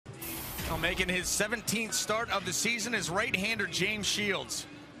Well, making his 17th start of the season is right-hander James Shields.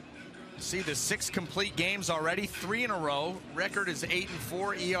 See the 6 complete games already, 3 in a row. Record is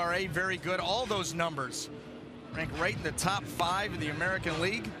 8-4, ERA very good. All those numbers rank right in the top 5 of the American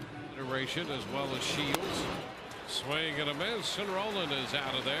League. Iteration as well as Shields. Swing and a miss, and Roland is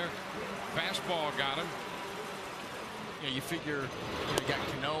out of there. Fastball got him. Yeah, you figure you got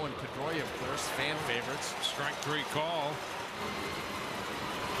Cano and Pedroia, of course, fan favorites. Strike 3 call.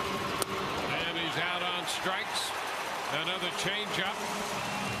 And he's out on strikes. Another changeup.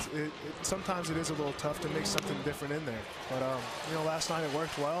 Sometimes it is a little tough to make something different in there, but you know, last night it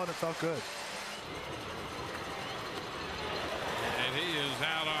worked well and it felt good. And he is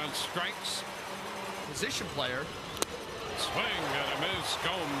out on strikes. Position player. Swing and a miss.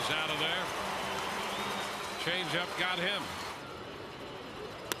 Combs out of there. Changeup got him.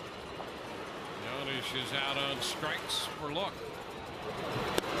 Yonish is out on strikes for look.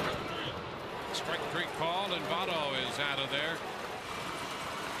 Strike 3 call, and Votto is out of there.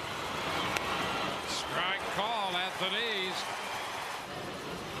 Strike call at the knees.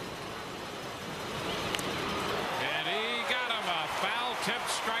 And he got him a foul tip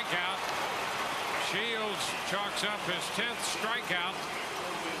strikeout. Shields chalks up his 10th strikeout.